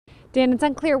Dan, it's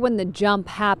unclear when the jump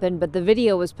happened, but the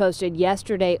video was posted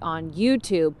yesterday on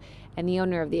YouTube, and the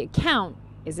owner of the account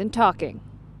isn't talking.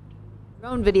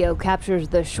 Drone video captures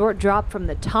the short drop from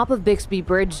the top of Bixby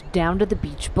Bridge down to the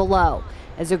beach below,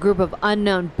 as a group of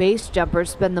unknown base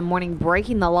jumpers spend the morning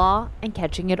breaking the law and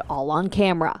catching it all on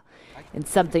camera. It's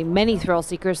something many thrill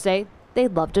seekers say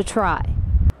they'd love to try.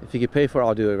 If you could pay for it,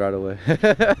 I'll do it right away.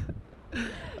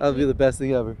 That'll be the best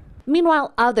thing ever.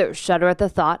 Meanwhile, others shudder at the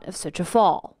thought of such a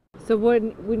fall. So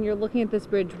when you're looking at this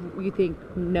bridge, you think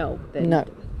no? No.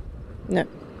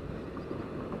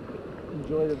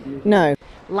 Enjoy the view. No.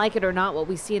 Like it or not, what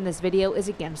we see in this video is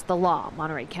against the law.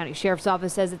 Monterey County Sheriff's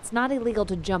Office says it's not illegal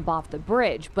to jump off the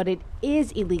bridge, but it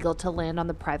is illegal to land on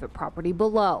the private property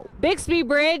below. Bixby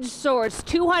Bridge soars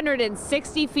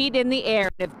 260 feet in the air.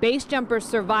 If base jumpers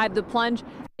survive the plunge,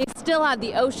 they still have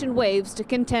the ocean waves to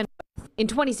contend with. In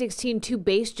 2016, 2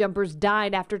 base jumpers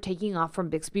died after taking off from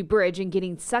Bixby Bridge and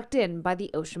getting sucked in by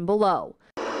the ocean below.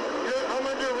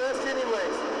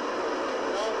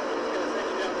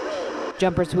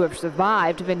 Jumpers who have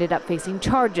survived have ended up facing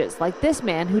charges, like this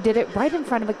man who did it right in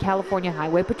front of a California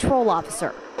Highway Patrol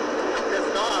officer.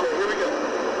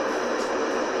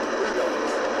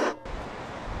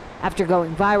 After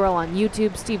going viral on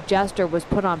YouTube, Steve Jester was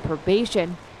put on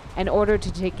probation and ordered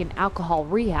to take an alcohol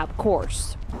rehab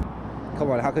course. Come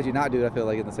on, how could you not do it? I feel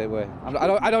like in the same way.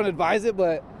 I don't advise it,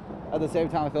 but at the same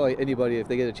time, I feel like anybody, if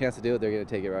they get a chance to do it, they're going to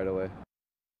take it right away.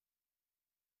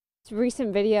 This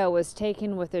recent video was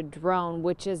taken with a drone,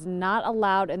 which is not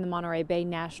allowed in the Monterey Bay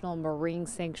National Marine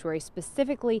Sanctuary,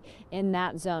 specifically in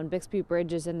that zone. Bixby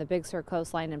Bridge is in the Big Sur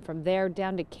coastline, and from there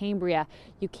down to Cambria,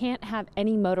 you can't have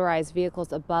any motorized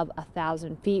vehicles above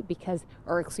 1,000 feet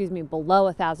below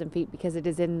 1,000 feet because it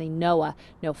is in the NOAA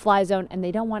no-fly zone, and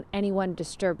they don't want anyone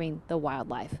disturbing the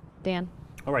wildlife. Dan?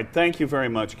 All right, thank you very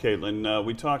much, Caitlin.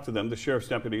 We talked to them. The sheriff's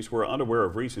deputies were unaware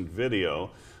of recent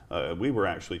video. We were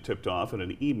actually tipped off in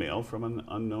an email from an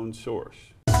unknown source.